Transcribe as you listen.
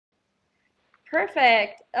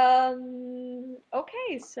Perfect.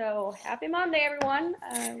 Okay, so happy Monday, everyone.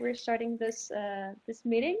 We're starting this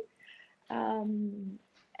meeting,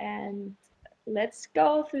 and let's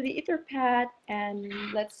go through the Etherpad and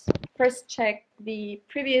let's first check the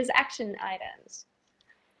previous action items.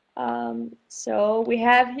 So we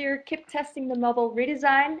have here keep testing the mobile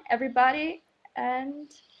redesign, everybody, and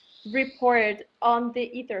report on the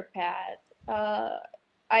Etherpad.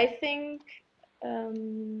 I think.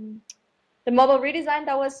 The mobile redesign,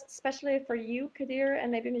 that was especially for you, Kadir,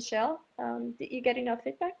 and maybe Michelle. Did you get enough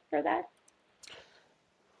feedback for that?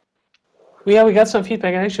 Yeah, we got some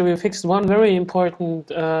feedback. Actually, we fixed one very important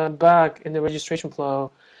bug in the registration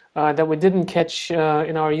flow that we didn't catch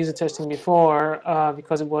in our user testing before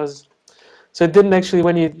because it was, so it didn't actually,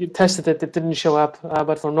 when you tested it, it didn't show up.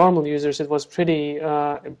 But for normal users, it was a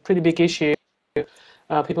pretty big issue.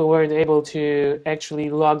 People weren't able to actually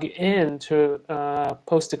log in to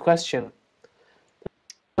post a question.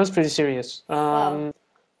 That was pretty serious. Wow.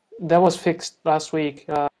 That was fixed last week,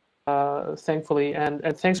 thankfully, and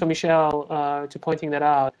thanks for Michelle to pointing that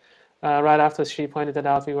out. Right after she pointed that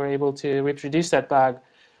out, we were able to reproduce that bug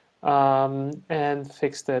and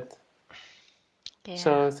fixed it. Yeah.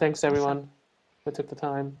 So thanks everyone who took the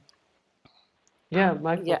time. Yeah,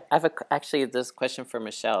 Michael. Yeah, I have actually this question for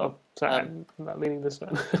Michelle. Oh, sorry, I'm not leading this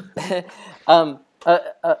one.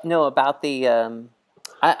 No, about the.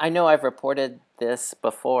 I know I've reported this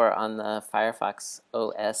before on the Firefox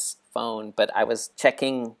OS phone, but I was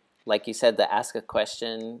checking, like you said, the ask a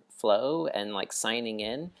question flow and like signing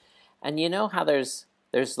in, and you know how there's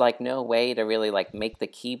like no way to really like make the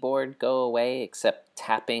keyboard go away except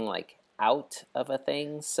tapping like out of a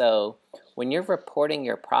thing. So when you're reporting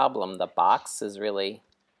your problem, the box is really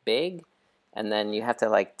big, and then you have to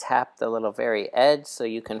like tap the little very edge so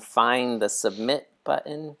you can find the submit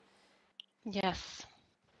button. Yes.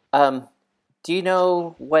 Do you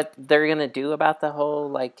know what they're gonna do about the whole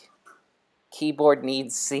like keyboard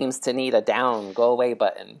seems to need a go away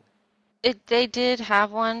button? They did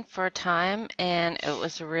have one for a time, and it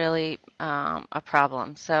was really a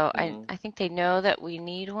problem. So I think they know that we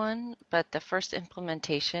need one, but the first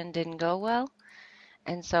implementation didn't go well.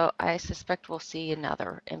 And so I suspect we'll see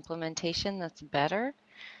another implementation that's better.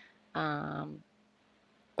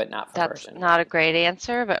 But not for That's version not 1. a great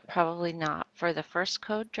answer, but probably not for the first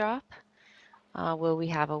code drop. Will we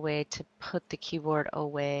have a way to put the keyboard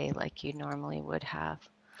away like you normally would have,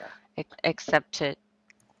 except to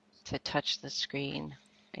touch the screen?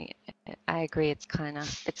 I agree. It's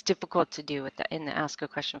difficult to do in the ask a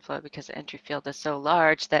question flow because the entry field is so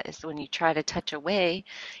large that is when you try to touch away,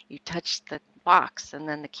 you touch the box and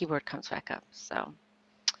then the keyboard comes back up. So,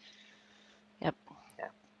 yep.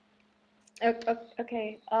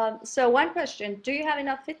 Okay. So one question: do you have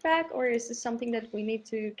enough feedback, or is this something that we need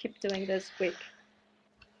to keep doing this week?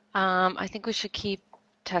 I think we should keep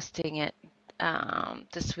testing it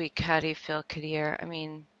this week. How do you feel, Kadir? I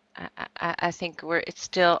mean, I think it's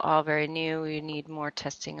still all very new. We need more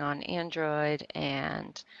testing on Android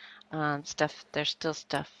and stuff. There's still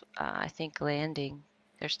stuff, I think, landing.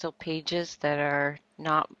 There's still pages that are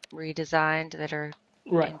not redesigned that are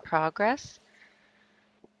in progress.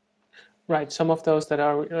 Right, some of those that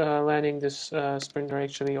are landing this sprint are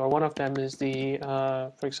actually, or one of them is the,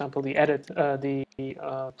 for example, the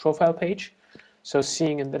profile page. So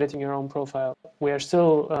seeing and editing your own profile. We are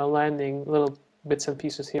still landing little bits and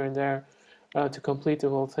pieces here and there to complete the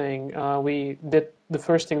whole thing. The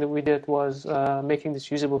first thing that we did was making this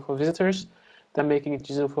usable for visitors, then making it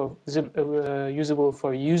usable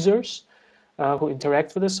for users who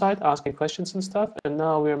interact with the site, asking questions and stuff, and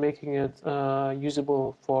now we're making it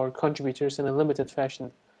usable for contributors in a limited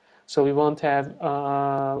fashion. So we won't have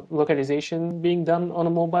localization being done on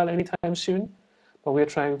a mobile anytime soon, but we're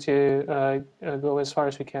trying to go as far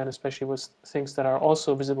as we can, especially with things that are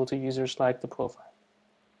also visible to users like the profile.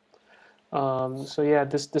 So yeah,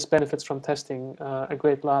 this benefits from testing a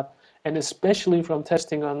great lot, and especially from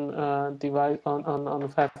testing on the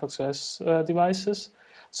Firefox OS devices.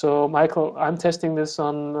 So Michael, I'm testing this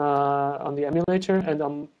on the emulator and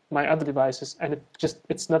on my other devices, and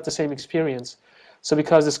it's not the same experience. So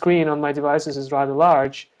because the screen on my devices is rather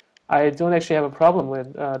large, I don't actually have a problem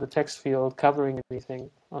with the text field covering anything.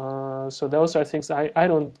 So those are things I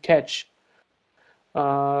don't catch.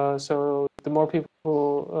 So the more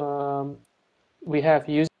people we have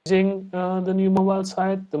using the new mobile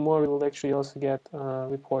site, the more we will actually also get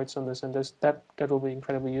reports on this, and that will be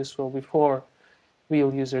incredibly useful before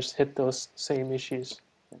real users hit those same issues,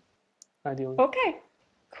 ideally. Okay,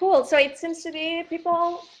 cool. So it seems to be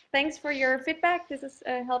people, thanks for your feedback. This is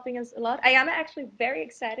helping us a lot. I am actually very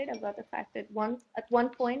excited about the fact that at one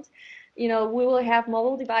point we will have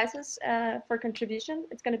mobile devices for contribution.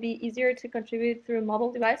 It's going to be easier to contribute through a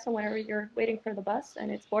mobile device. So whenever you're waiting for the bus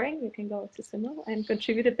and it's boring, you can go to SUMO and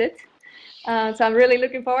contribute a bit. So I'm really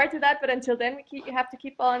looking forward to that. But until then, you have to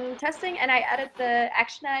keep on testing. And I added the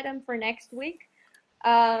action item for next week.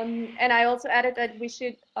 And I also added that we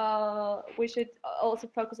should also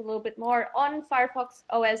focus a little bit more on Firefox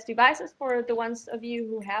OS devices for the ones of you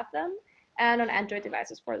who have them, and on Android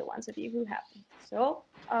devices for the ones of you who have them. So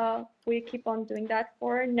we keep on doing that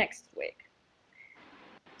for next week.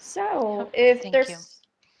 So if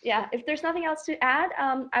there's nothing else to add,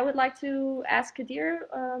 I would like to ask Kadir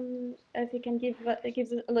if he can gives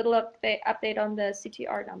a little update on the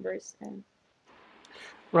CTR numbers.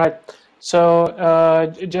 Right.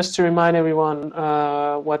 So just to remind everyone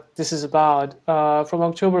what this is about, from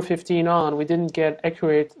October 15 on, we didn't get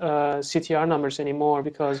accurate CTR numbers anymore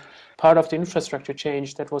because part of the infrastructure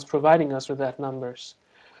change that was providing us with that numbers.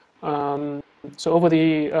 So over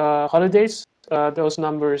the holidays, those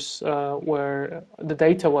numbers the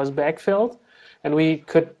data was backfilled, and we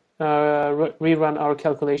could rerun our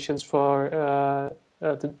calculations for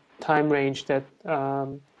the time range that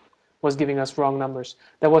was giving us wrong numbers.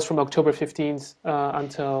 That was from October 15th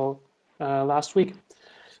until last week.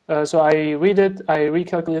 So I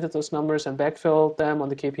recalculated those numbers and backfilled them on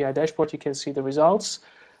the KPI dashboard. You can see the results.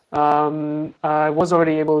 I was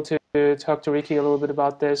already able to talk to Ricky a little bit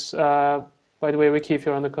about this. By the way, Ricky, if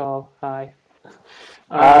you're on the call, hi.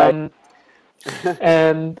 And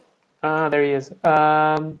there he is.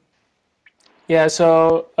 Yeah,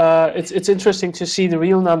 so it's interesting to see the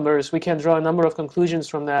real numbers. We can draw a number of conclusions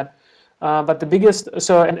from that. But the biggest,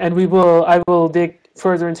 I will dig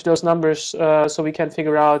further into those numbers so we can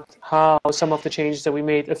figure out how some of the changes that we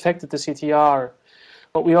made affected the CTR.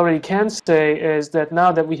 What we already can say is that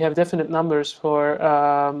now that we have definite numbers for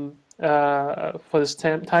this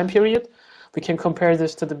time period, we can compare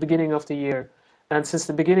this to the beginning of the year. And since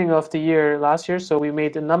the beginning of the year last year, so we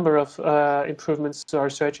made a number of improvements to our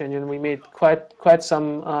search engine. We made quite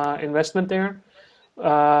some investment there.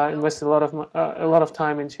 Invested a lot of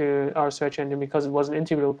time into our search engine because it was an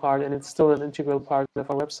integral part, and it's still an integral part of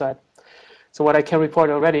our website. So what I can report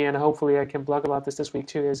already, and hopefully I can blog about this week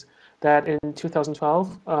too, is that in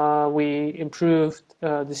 2012 we improved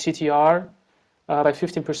the CTR by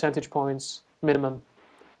 15 percentage points minimum,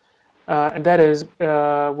 and that is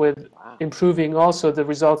with improving also the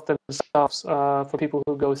results themselves for people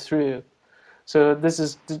who go through. So this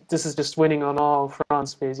is just winning on all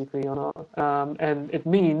fronts, basically, and it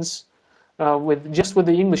means with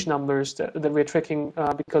the English numbers that we're tracking,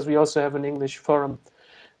 because we also have an English forum.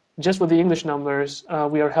 Just with the English numbers,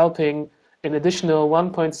 we are helping an additional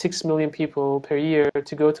 1.6 million people per year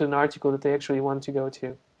to go to an article that they actually want to go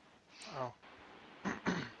to. Oh.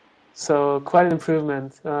 So quite an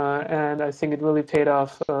improvement, and I think it really paid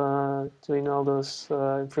off doing all those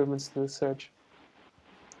improvements to the search.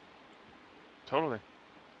 Totally.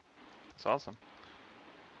 That's awesome.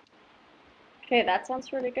 Okay, that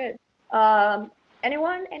sounds really good.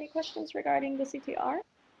 Anyone, any questions regarding the CTR?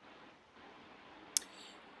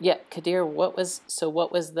 Yeah, Kadir, what was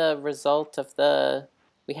the result of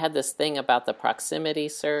we had this thing about the proximity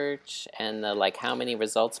search and the how many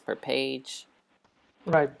results per page?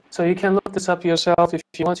 Right. So you can look this up yourself if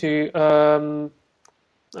you want to.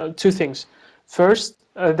 Two things. First,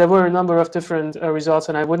 there were a number of different results,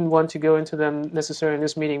 and I wouldn't want to go into them necessarily in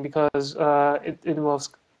this meeting because it involves,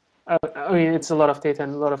 it's a lot of data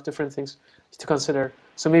and a lot of different things to consider.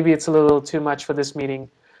 So maybe it's a little too much for this meeting.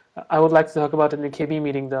 I would like to talk about it in the KB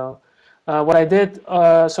meeting, though. What I did,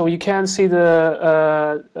 so you can see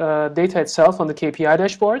the data itself on the KPI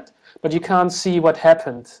dashboard, but you can't see what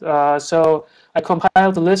happened. So I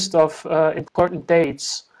compiled a list of important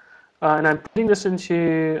dates, and I'm putting this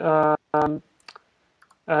into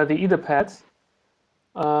the Etherpad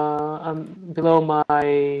below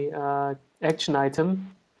my action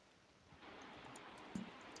item.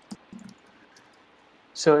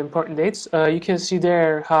 So important dates. You can see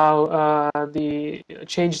there how the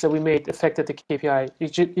changes that we made affected the KPI.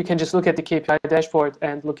 You can just look at the KPI dashboard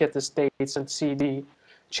and look at the dates and see the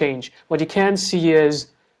change. What you can see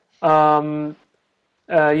is you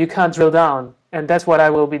can't drill down, and that's what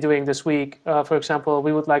I will be doing this week. For example,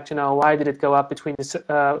 we would like to know why did it go up between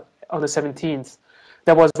on the 17th.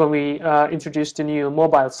 That was when we introduced the new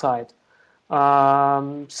mobile site.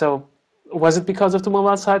 So was it because of the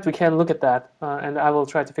mobile site? We can look at that, and I will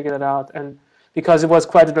try to figure that out. And because it was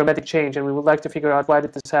quite a dramatic change, and we would like to figure out why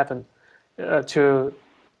did this happen, to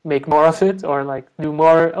make more of it, or do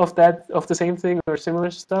more of the same thing or similar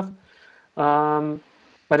stuff.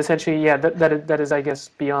 But essentially, yeah, that is, I guess,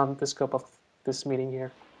 beyond the scope of this meeting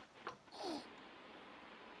here.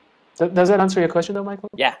 Does that answer your question, though, Michael?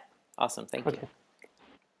 Yeah, awesome. Thank you.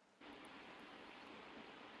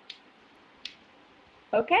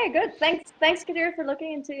 Okay, good. Thanks, Kadir, for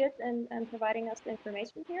looking into it and providing us the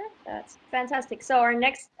information here. That's fantastic. So our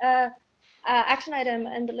next action item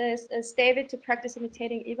on the list is David to practice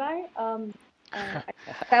imitating Ibai.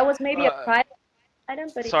 That was maybe a private item,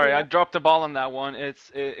 but sorry, I dropped the ball on that one. It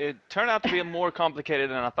turned out to be more complicated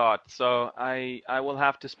than I thought. So I will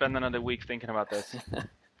have to spend another week thinking about this.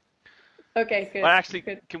 Okay, good. But actually,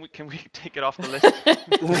 good. can we take it off the list?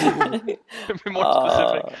 Be more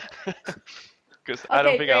specific. Because I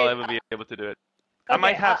don't think I'll ever be able to do it. Okay, I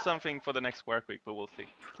might have something for the next work week, but we'll see.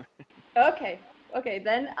 Okay,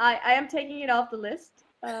 then I am taking it off the list.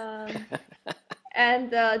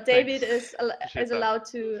 And David is allowed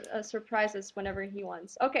to surprise us whenever he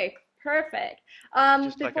wants. Okay, perfect.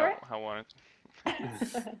 Just like I wanted.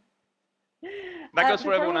 That goes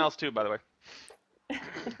for everyone else too, by the way.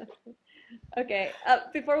 Okay,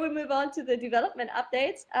 before we move on to the development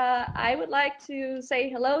updates, I would like to say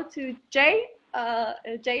hello to Jay.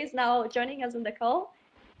 Jay is now joining us on the call.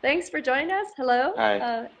 Thanks for joining us. Hello.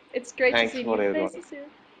 Hi. It's great to see your faces here.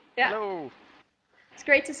 Yeah. Hello. It's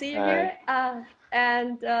great to see you here.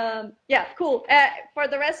 Yeah, cool. For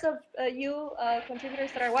the rest of you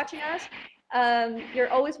contributors that are watching us, you're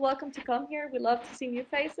always welcome to come here. We love to see new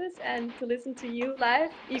faces and to listen to you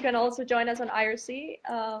live. You can also join us on IRC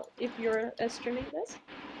if you're streaming this.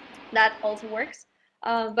 That also works.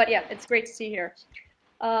 But yeah, it's great to see you here.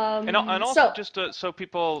 And also, just so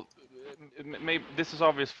people, maybe this is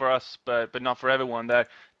obvious for us, but not for everyone, that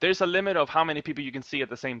there's a limit of how many people you can see at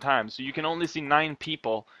the same time. So you can only see 9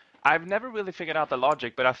 people. I've never really figured out the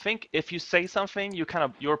logic, but I think if you say something,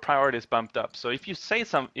 your priority is bumped up. So if you say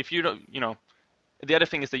if you don't, the other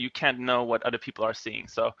thing is that you can't know what other people are seeing.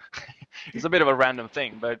 So it's a bit of a random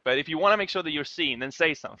thing. But if you want to make sure that you're seen, then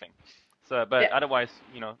say something. So, but otherwise,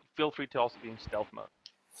 feel free to also be in stealth mode.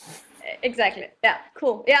 Exactly. Yeah,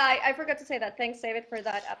 cool. Yeah, I forgot to say that. Thanks, David, for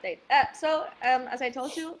that update. So, as I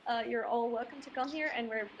told you, you're all welcome to come here, and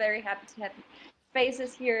we're very happy to have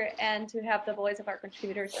faces here and to have the voice of our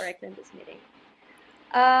contributors directly in this meeting.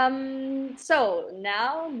 So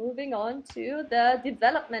now moving on to the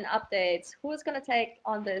development updates. Who is going to take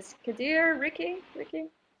on this? Kadir, Ricky? Ricky,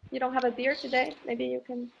 you don't have a beer today. Maybe you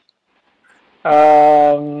can.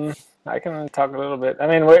 I can talk a little bit. I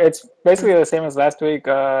mean, it's basically the same as last week.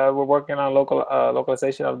 We're working on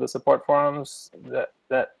localization of the support forums.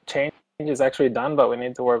 That change is actually done, but we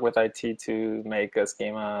need to work with IT to make a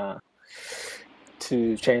schema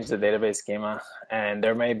to change the database schema, and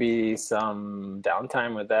there may be some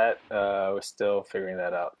downtime with that. We're still figuring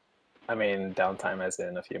that out. I mean, downtime as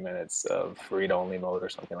in a few minutes of read-only mode or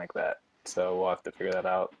something like that. So we'll have to figure that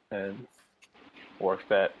out and work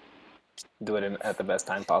that. Do it at the best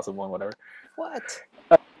time possible and whatever.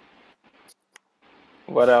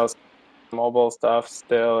 What else? Mobile stuff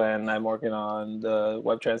still, and I'm working on the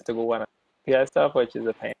WebTrans to Google API stuff, which is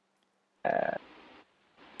a pain.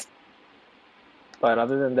 But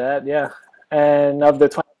other than that, yeah. And of the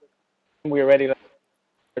 20, we're ready to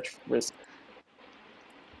search risk.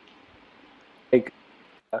 I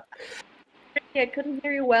couldn't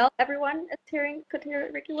hear you well. Everyone could hear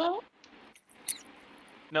Ricky well.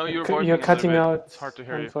 No, you're cutting out. It's hard to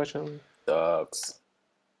hear unfortunately. Sucks.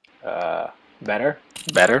 Better.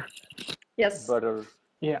 Yes. Better.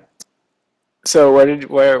 Yeah. So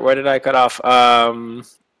where did I cut off?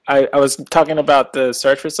 I was talking about the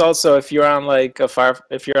search results. So if you're on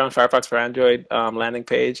if you're on Firefox for Android landing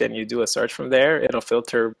page and you do a search from there, it'll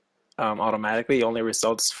filter automatically only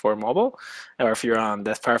results for mobile. Or if you're on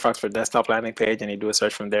Firefox for desktop landing page and you do a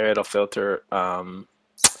search from there, it'll filter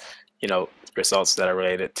results that are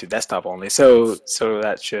related to desktop only. So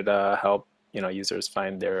that should help users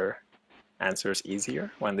find their answers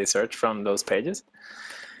easier when they search from those pages.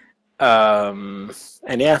 And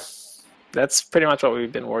yeah, that's pretty much what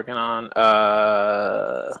we've been working on.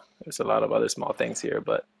 There's a lot of other small things here,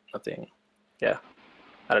 but nothing. Yeah,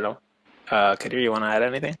 I don't know. Kadir, you want to add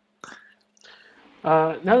anything?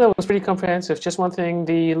 No, that was pretty comprehensive. Just one thing,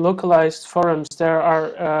 the localized forums, there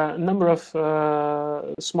are a number of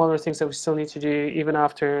smaller things that we still need to do even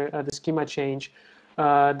after the schema change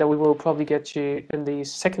that we will probably get to in the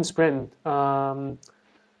second sprint.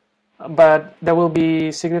 But there will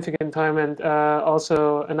be significant time and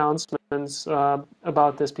also announcements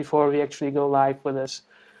about this before we actually go live with this.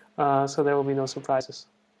 So there will be no surprises.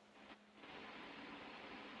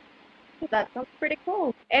 That sounds pretty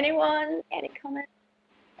cool. Anyone, any comments,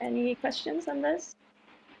 any questions on this?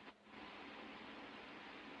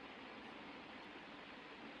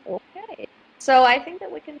 Okay, So I think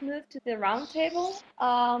that we can move to the roundtable.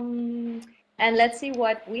 And let's see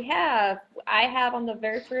what we have. I have on the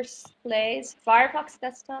very first place Firefox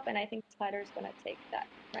desktop, and I think Tyler's going to take that,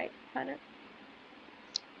 right, Tyler?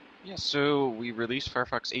 Yeah, so we released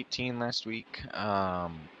Firefox 18 last week.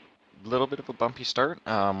 Little bit of a bumpy start.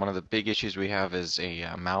 One of the big issues we have is a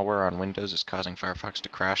malware on Windows is causing Firefox to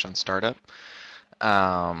crash on startup.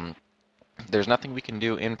 There's nothing we can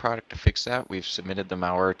do in product to fix that. We've submitted the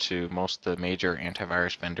malware to most of the major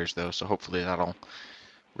antivirus vendors though, so hopefully that'll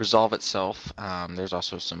resolve itself. There's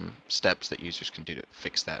also some steps that users can do to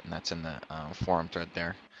fix that, and that's in the forum thread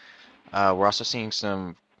there. We're also seeing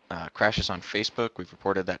some crashes on Facebook. We've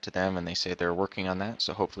reported that to them, and they say they're working on that,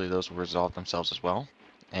 so hopefully those will resolve themselves as well.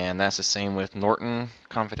 And that's the same with Norton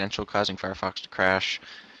Confidential causing Firefox to crash.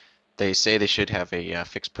 They say they should have a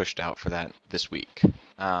fix pushed out for that this week.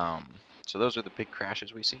 So those are the big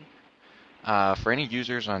crashes we see. For any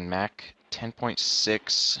users on Mac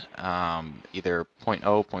 10.6, either 0.0,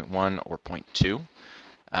 0.1, or 0.2,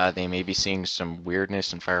 they may be seeing some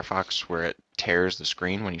weirdness in Firefox where it tears the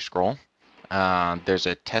screen when you scroll. There's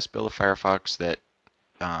a test build of Firefox that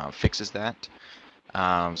fixes that.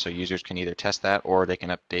 So users can either test that or they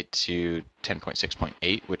can update to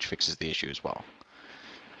 10.6.8, which fixes the issue as well.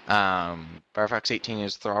 Firefox 18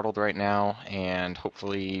 is throttled right now, and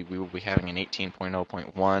hopefully we will be having an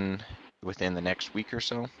 18.0.1 within the next week or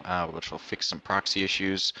so, which will fix some proxy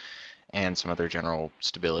issues and some other general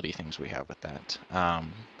stability things we have with that.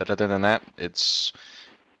 But other than that, it's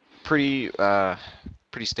pretty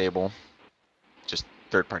stable, just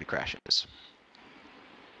third-party crashes.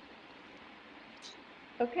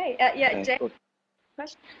 Okay, yeah, Jay,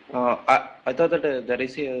 question? I thought that there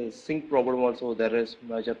is a sync problem also. There is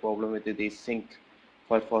major problem with the sync.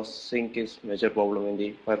 Firefox sync is major problem in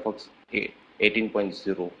the Firefox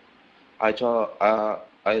 18.0. I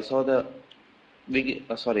saw the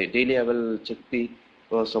daily I will check the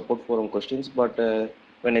support forum questions, but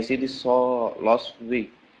when I see this last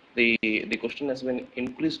week, the question has been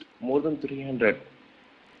increased more than 300.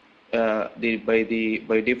 By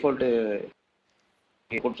default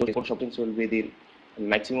shoppings will be the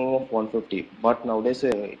maximum of 150, but nowadays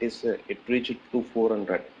it reached to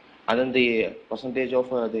 400, and then the percentage of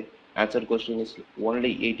the answer question is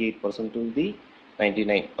only 88% to the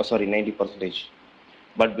 90 percentage.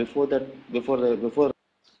 But before that, it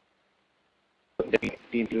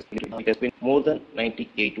has been more than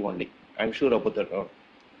 98 only. I'm sure about that.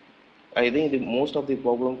 I think the most of the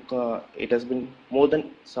problem it has been more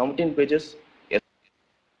than 17 pages.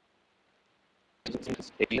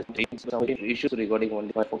 Issues regarding on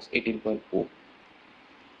the Firefox 18.0.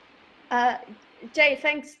 Jay,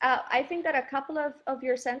 thanks. I think that a couple of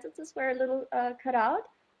your sentences were a little cut out,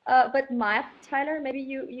 but Tyler, maybe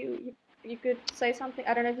you could say something.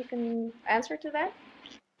 I don't know if you can answer to that.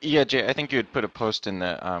 Yeah, Jay, I think you had put a post in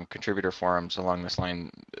the contributor forums along this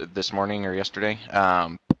line this morning or yesterday.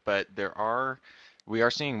 But we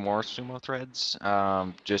are seeing more SUMO threads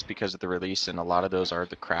just because of the release, and a lot of those are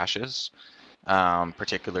the crashes,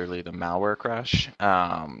 particularly the malware crash.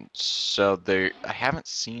 So I haven't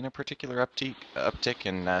seen a particular uptick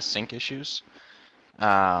in sync issues,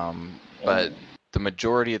 but the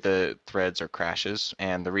majority of the threads are crashes,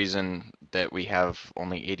 and the reason that we have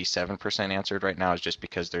only 87% answered right now is just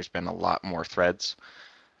because there's been a lot more threads.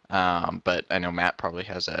 But I know Matt probably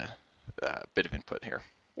has a bit of input here.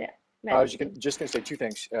 Yeah. I was just going to say two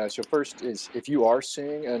things. So first is if you are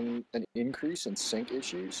seeing an increase in sync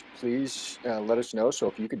issues, please let us know. So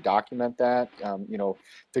if you could document that,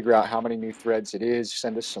 figure out how many new threads it is,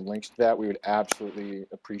 send us some links to that. We would absolutely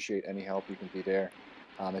appreciate any help you can be there.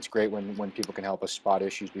 It's great when people can help us spot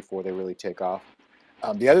issues before they really take off.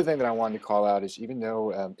 The other thing that I wanted to call out is even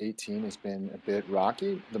though 18 has been a bit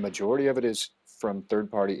rocky, the majority of it is from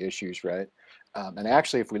third-party issues, right? And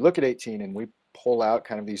actually, if we look at 18 and we pull out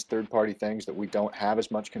kind of these third-party things that we don't have as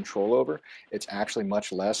much control over, it's actually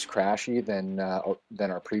much less crashy than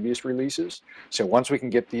our previous releases. So once we can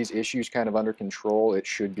get these issues kind of under control, it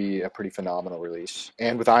should be a pretty phenomenal release.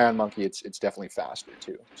 And with IonMonkey, it's definitely faster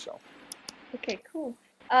too. So. Okay, cool.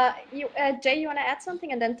 Jay, you want to add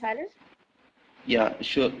something, and then Tyler? Yeah,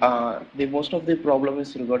 sure. The most of the problem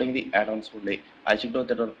is regarding the add-ons only. I should know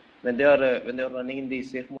that when they are running in the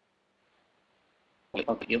safe mode,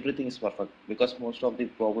 everything is perfect, because most of the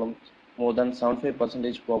problems, more than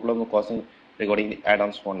 75% problem are causing regarding the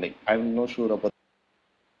add-ons only. I'm not sure about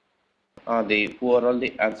who are all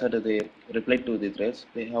the answered the reply to the threads.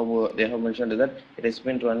 They have mentioned that it has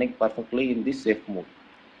been running perfectly in the safe mode.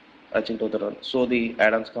 So the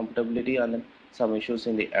add-ons compatibility and then some issues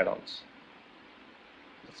in the add-ons.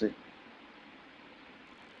 That's it.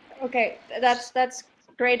 Okay, that's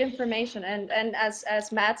great information. And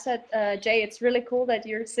as Matt said, Jay, it's really cool that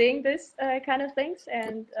you're seeing this kind of things.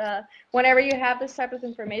 And whenever you have this type of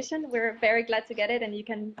information, we're very glad to get it. And you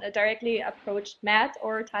can directly approach Matt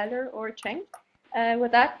or Tyler or Cheng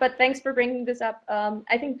with that. But thanks for bringing this up.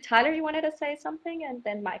 I think Tyler, you wanted to say something, and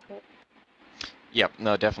then Michael. Yep,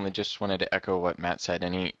 no, definitely just wanted to echo what Matt said.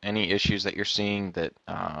 Any issues that you're seeing that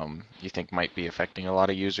you think might be affecting a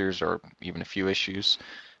lot of users or even a few users,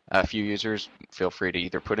 feel free to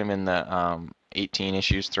either put them in the 18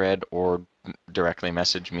 issues thread or directly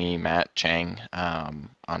message me, Matt Chang, on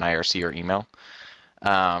IRC or email.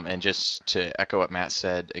 And just to echo what Matt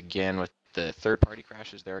said, again, with the third-party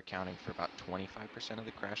crashes, they're accounting for about 25% of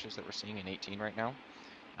the crashes that we're seeing in 18 right now.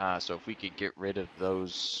 So if we could get rid of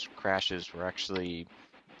those crashes, we're actually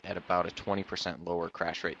at about a 20% lower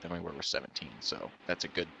crash rate than we were with 17. So that's a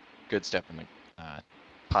good step in the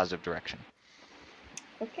positive direction.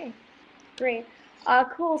 Okay, great.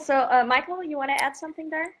 Cool. So Michael, you want to add something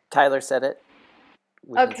there? Tyler said it.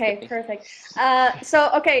 Okay, perfect.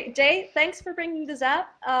 Okay, Jay, thanks for bringing this up.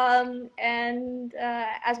 And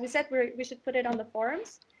as we said, we should put it on the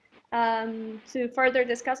forums to further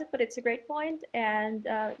discuss it, but it's a great point. And,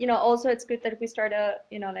 also it's good that we start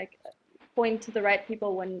point to the right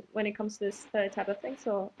people when it comes to this type of thing.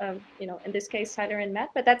 So, in this case, Tyler and Matt,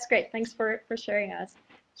 but that's great. Thanks for sharing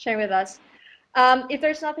with us. If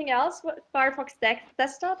there's nothing else with Firefox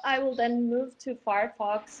Desktop, I will then move to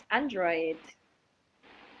Firefox Android.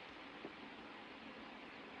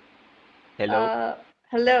 Hello.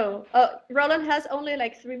 Hello. Roland has only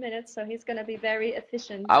like 3 minutes, so he's going to be very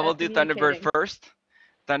efficient. I will do Thunderbird first.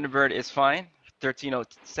 Thunderbird is fine.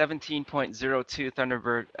 17.02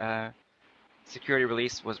 Thunderbird security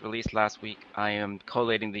release was released last week. I am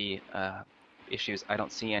collating the issues. I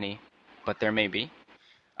don't see any, but there may be.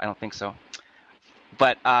 I don't think so.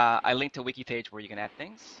 But I linked a wiki page where you can add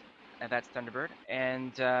things, and that's Thunderbird.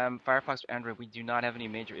 And Firefox Android, we do not have any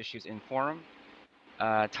major issues in forum.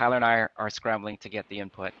 Tyler and I are scrambling to get the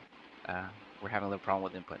input. We're having a little problem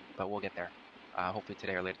with input, but we'll get there. Hopefully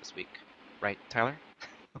today or later this week. Right, Tyler?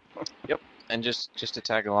 Yep. And just to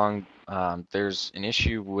tag along, there's an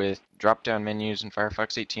issue with drop-down menus in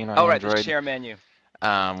Firefox 18 on Android. Android. The share menu.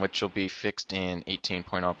 Which will be fixed in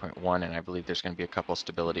 18.0.1, and I believe there's going to be a couple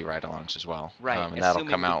stability ride-alongs as well. Right. And that'll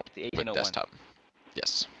come out with desktop.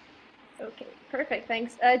 Yes. Okay, perfect.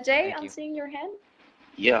 Thanks. Jay, I'm seeing your hand.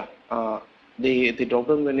 Yeah. The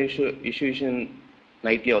drop-down menu issue is in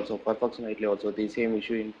nightly also, Firefox nightly also, the same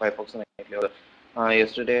issue in Firefox nightly also.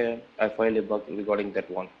 Yesterday, I filed a bug regarding that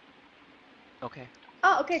one. Okay.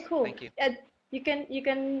 Oh, okay, cool. Thank you. You can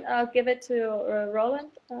give it to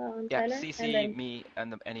Roland, yeah, Tyler, CC and then... me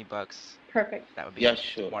and any bugs. Perfect. That would be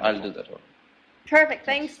sure. Wonderful. I'll do that one. Perfect.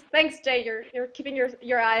 Thanks, Jay. You're keeping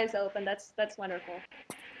your eyes open. That's wonderful.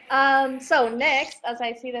 So next, as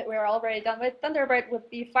I see that we're already done with Thunderbird, would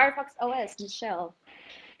be Firefox OS. Michelle.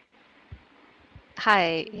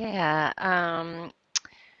 Hi. Yeah.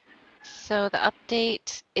 So the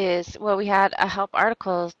update is, well, we had a help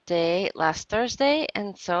articles day last Thursday,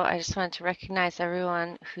 and so I just wanted to recognize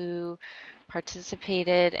everyone who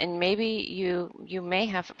participated, and maybe you may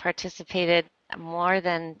have participated more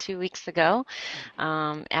than 2 weeks ago,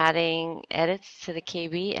 adding edits to the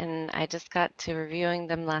KB, and I just got to reviewing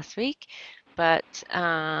them last week. But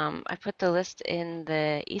I put the list in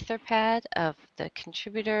the Etherpad of the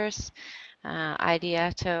contributors,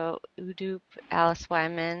 Ideato, Udup, Alice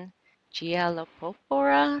Wyman, Gia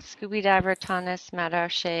Lopopora, Scooby Diver, Tanis,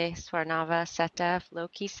 Madarche, Swarnava, Setaf,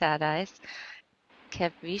 Loki, Sadeyes,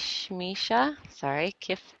 Kevishmisha,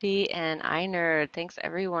 Kifty, and iNerd. Thanks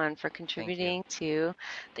everyone for contributing to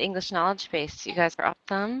the English knowledge base. You guys are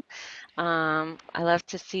awesome. I love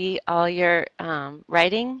to see all your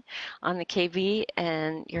writing on the KB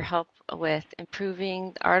and your help with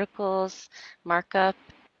improving the articles, markup,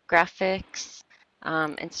 graphics,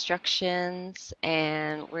 instructions,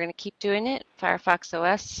 and we're going to keep doing it. Firefox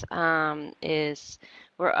OS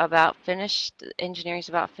we're about finished, engineering's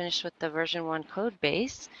about finished with the version 1 code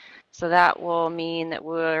base. So that will mean that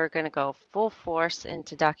we're going to go full force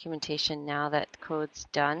into documentation now that the code's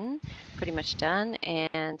done, pretty much done,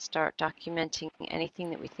 and start documenting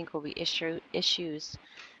anything that we think will be issues. If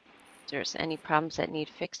there's any problems that need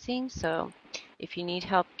fixing. So if you need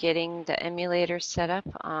help getting the emulator set up,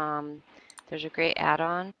 there's a great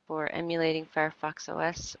add-on for emulating Firefox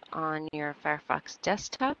OS on your Firefox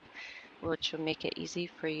desktop, which will make it easy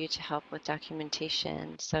for you to help with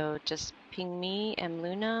documentation. So just ping me and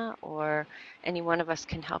Luna, or any one of us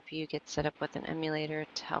can help you get set up with an emulator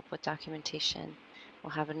to help with documentation.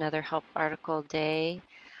 We'll have another help article day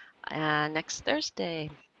next Thursday.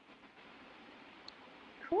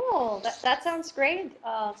 Cool. That sounds great.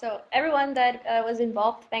 So everyone that was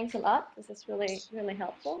involved, thanks a lot. This is really, really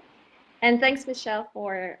helpful. And thanks, Michelle,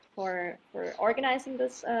 for organizing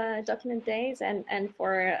this document days and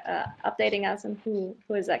for updating us on who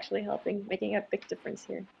is actually helping, making a big difference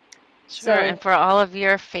here. Sure, and for all of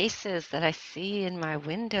your faces that I see in my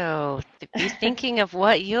window, be thinking of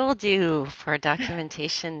what you'll do for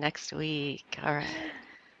documentation next week. All right.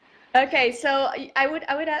 Okay, so I would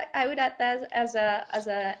add that as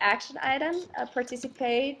a action item.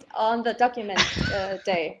 Participate on the document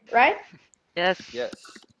day, right? Yes. Yes.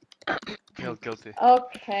 Feel guilty.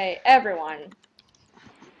 Okay, everyone.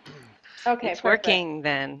 Okay, It's perfect. working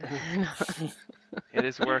then. It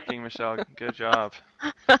is working, Michelle. Good job.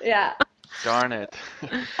 Yeah. Darn it.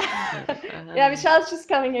 Yeah, Michelle's just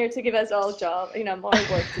coming here to give us all more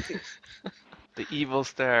work to do. The evil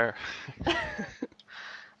stare.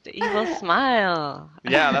 The evil smile.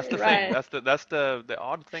 Yeah, that's the Right. thing. That's the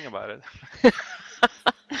odd thing about it.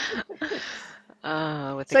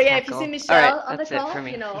 With So the yeah, if you cackle. see All Michelle right, on the that's it for call,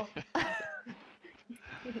 me.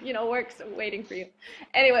 work's waiting for you.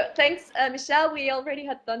 Anyway, thanks, Michelle. We already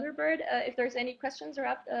had Thunderbird. If there's any questions or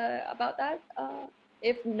about that,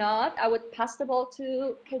 if not, I would pass the ball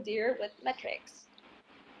to Kadir with metrics.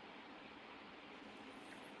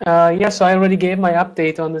 Yeah, so I already gave my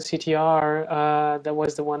update on the CTR. That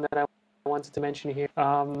was the one that I wanted to mention here.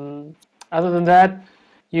 Other than that,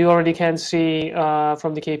 you already can see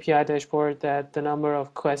from the KPI dashboard that the number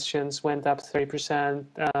of questions went up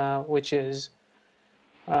 30%, which is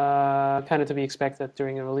kind of to be expected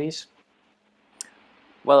during a release.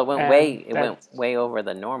 Well, it went way over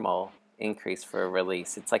the normal increase for a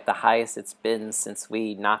release. It's like the highest it's been since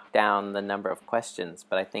we knocked down the number of questions.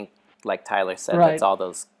 But I think, like Tyler said, that's all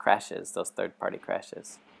those crashes, those third-party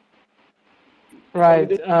crashes.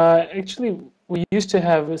 Right. Actually, we used to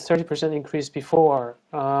have a 30% increase before,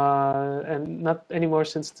 and not anymore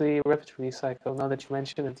since the rapid release cycle. Now that you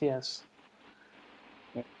mention it, yes.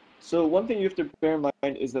 So one thing you have to bear in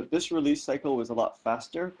mind is that this release cycle was a lot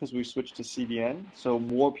faster because we switched to CDN, so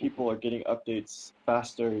more people are getting updates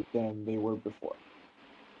faster than they were before.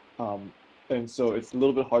 And so it's a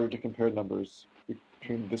little bit harder to compare numbers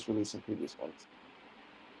between this release and previous ones.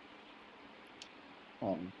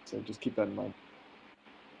 So just keep that in mind.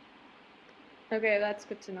 Okay, that's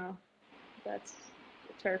good to know. That's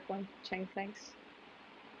a fair point, Cheng, thanks.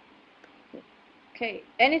 Okay,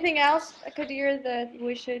 anything else, Kadir, that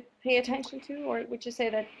we should pay attention to, or would you say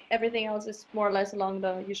that everything else is more or less along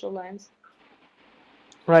the usual lines?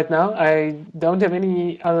 Right now, I don't have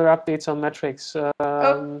any other updates on metrics.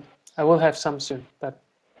 I will have some soon, but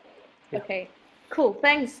yeah. Okay, cool.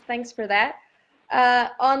 Thanks for that.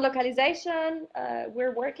 On localization,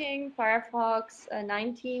 we're working Firefox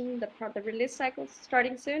 19. The release cycle is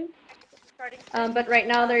starting soon. But right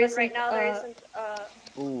now there isn't.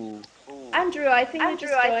 Ooh. Andrew, I think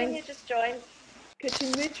you just joined. Could you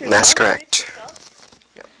mute yourself? That's correct.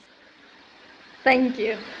 Yep. Thank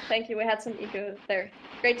you. We had some echo there.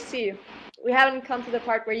 Great to see you. We haven't come to the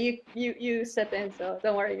part where you step in, so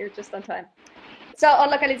don't worry, you're just on time. So on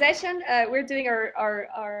localization, we're doing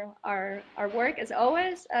our work as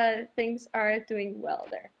always. Things are doing well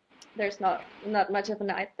there. There's not much of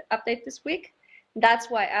an update this week. That's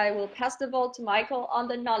why I will pass the ball to Michael on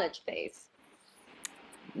the knowledge base.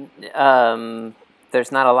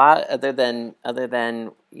 There's not a lot other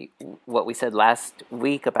than what we said last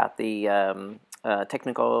week about the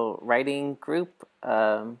technical writing group.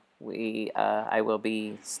 I will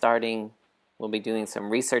be starting. We'll be doing some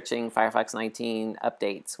researching Firefox 19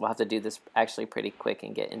 updates. We'll have to do this actually pretty quick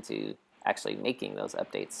and get into actually making those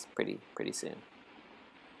updates pretty soon.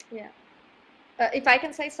 Yeah. If I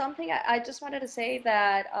can say something, I just wanted to say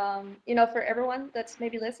that for everyone that's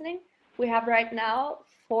maybe listening, we have right now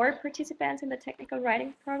 4 participants in the technical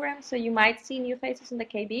writing program. So you might see new faces in the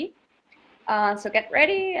KB. So get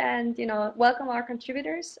ready and welcome our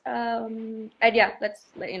contributors. And yeah, let's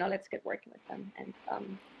get working with them and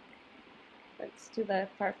let's do the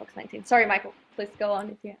Firefox 19. Sorry, Michael. Please go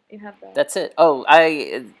on if you have the. That's it. Oh,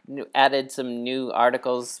 I added some new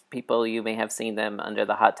articles. You may have seen them under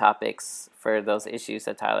the hot topics for those issues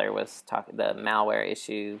that Tyler was talking. The malware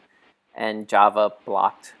issue and Java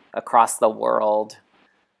blocked across the world.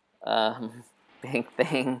 Big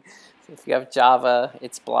thing. If you have Java,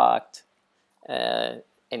 it's blocked.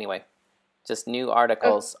 Anyway, just new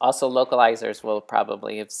articles. Oh. Also, localizers will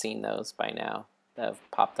probably have seen those by now. That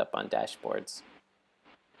have popped up on dashboards.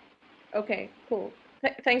 Okay, cool.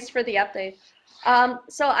 Thanks for the update.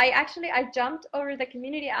 So I jumped over the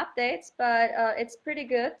community updates, but it's pretty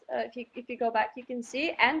good. If you go back, you can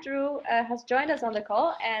see Andrew has joined us on the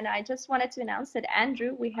call, and I just wanted to announce that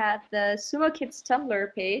Andrew, we had the SUMO Kids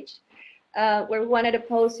Tumblr page where we wanted to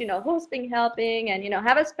post, hosting, helping, and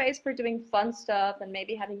have a space for doing fun stuff and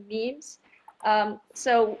maybe having memes.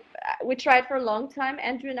 So we tried for a long time,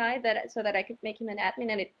 Andrew and I, so that I could make him an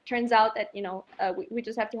admin, and it turns out that we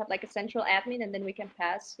just have to have like a central admin, and then we can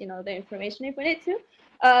pass the information if we need to.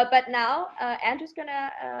 But now Andrew's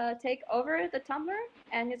gonna take over the Tumblr,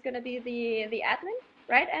 and he's gonna be the admin,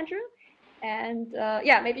 right, Andrew? And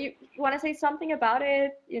yeah, maybe you want to say something about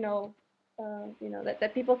it,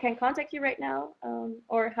 that people can contact you right now,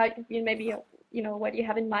 or how maybe what you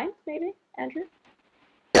have in mind, maybe, Andrew.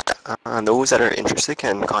 Those that are interested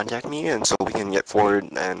can contact me, and so we can get forward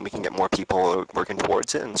and we can get more people working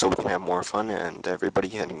towards it, and so we can have more fun and everybody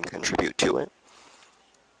can contribute to it.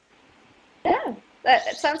 Yeah,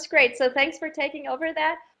 that sounds great. So thanks for taking over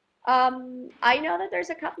that. I know that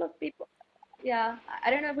there's a couple of people. Yeah,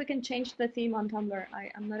 I don't know if we can change the theme on Tumblr.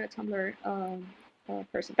 I'm not a Tumblr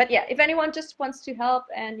person, but yeah, if anyone just wants to help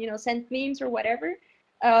and send memes or whatever.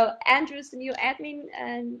 Andrew's the new admin,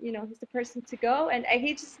 and he's the person to go, and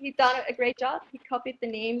he done a great job. He copied the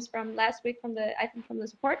names from last week from the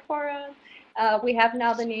support forum. We have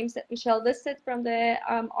now the names that Michelle listed from the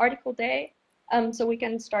article day, so we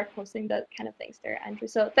can start posting that kind of things there, Andrew.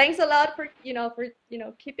 So thanks a lot for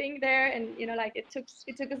keeping there, and it took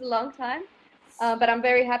us a long time, but I'm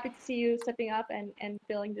very happy to see you stepping up and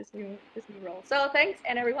filling this new role. So thanks,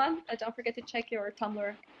 and everyone, don't forget to check your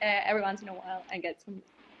Tumblr every once in a while and get some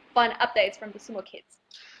fun updates from the SUMO kids.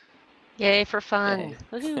 Yay for fun!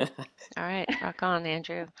 Woohoo! All right, rock on,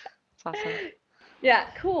 Andrew. That's awesome. Yeah,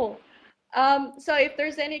 cool. So if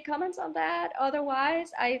there's any comments on that,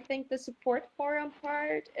 otherwise, I think the support forum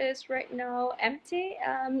part is right now empty.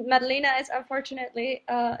 Madalena is unfortunately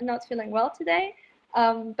not feeling well today.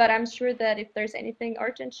 But I'm sure that if there's anything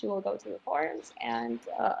urgent, she will go to the forums and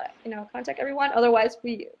contact everyone. Otherwise,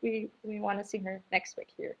 we want to see her next week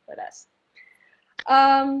here with us.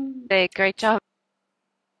 Great job,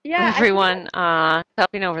 yeah, everyone,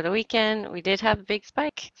 helping over the weekend. We did have a big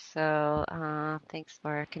spike, so thanks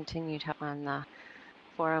for continued help on the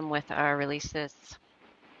forum with our releases.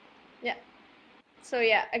 Yeah. So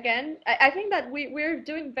yeah, again, I think that we're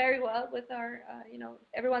doing very well with our,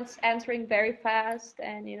 everyone's answering very fast,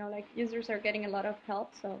 and users are getting a lot of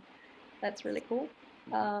help. So that's really cool.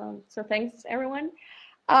 So thanks everyone.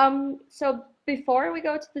 So before we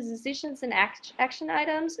go to the decisions and action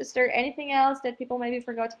items, is there anything else that people maybe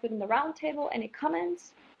forgot to put in the roundtable? Any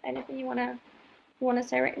comments? Anything you wanna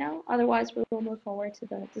say right now? Otherwise, we will move forward to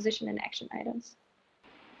the decision and action items.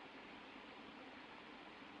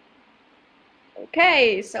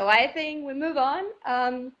 Okay, so I think we move on.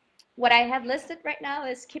 What I have listed right now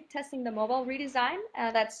is keep testing the mobile redesign.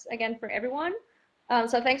 That's again for everyone.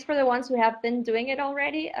 So thanks for the ones who have been doing it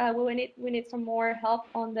already. We need some more help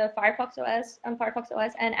on the Firefox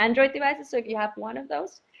OS and Android devices. So if you have one of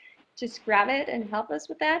those, just grab it and help us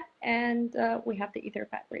with that. And we have the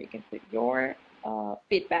Etherpad where you can put your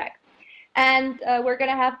feedback. And we're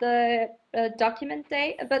gonna have the document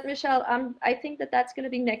day. But Michelle, I think that's gonna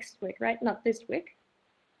be next week, right? Not this week.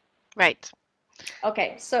 Right.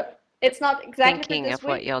 Okay, so it's not exactly thinking for this of week.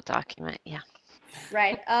 what you'll document. Yeah.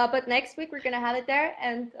 Right, but next week we're gonna have it there,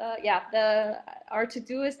 and yeah, our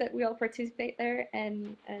to-do is that we all participate there,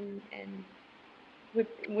 and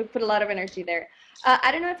we put a lot of energy there.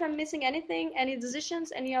 I don't know if I'm missing anything, any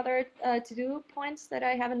decisions, any other to-do points that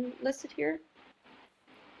I haven't listed here.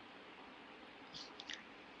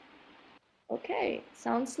 Okay,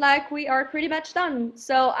 sounds like we are pretty much done.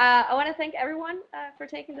 So I want to thank everyone for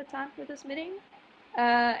taking the time for this meeting.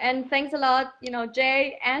 And thanks a lot,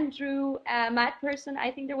 Jay, Andrew, Matt Person.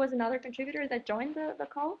 I think there was another contributor that joined the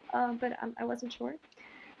call, but I wasn't sure.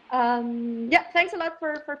 Yeah, thanks a lot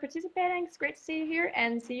for participating. It's great to see you here,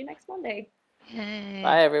 and see you next Monday. Yay.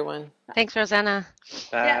 Bye, everyone. Thanks, Rosanna.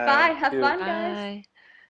 Yeah, bye. Have fun, guys. Bye.